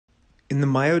In the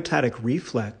myotatic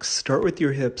reflex, start with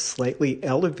your hips slightly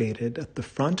elevated at the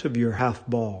front of your half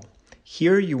ball.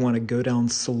 Here you want to go down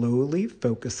slowly,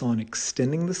 focus on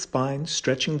extending the spine,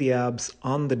 stretching the abs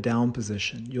on the down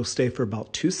position. You'll stay for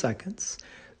about 2 seconds.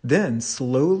 Then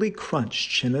slowly crunch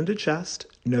chin into chest,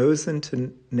 nose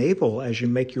into navel as you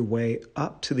make your way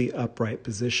up to the upright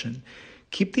position.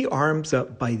 Keep the arms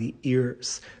up by the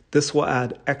ears. This will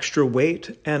add extra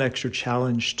weight and extra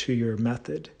challenge to your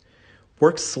method.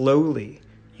 Work slowly.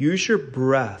 Use your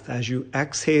breath. As you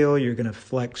exhale, you're going to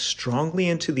flex strongly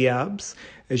into the abs.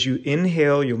 As you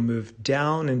inhale, you'll move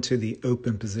down into the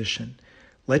open position.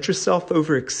 Let yourself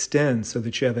overextend so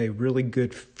that you have a really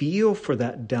good feel for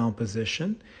that down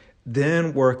position.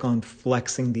 Then work on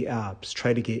flexing the abs.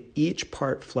 Try to get each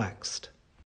part flexed.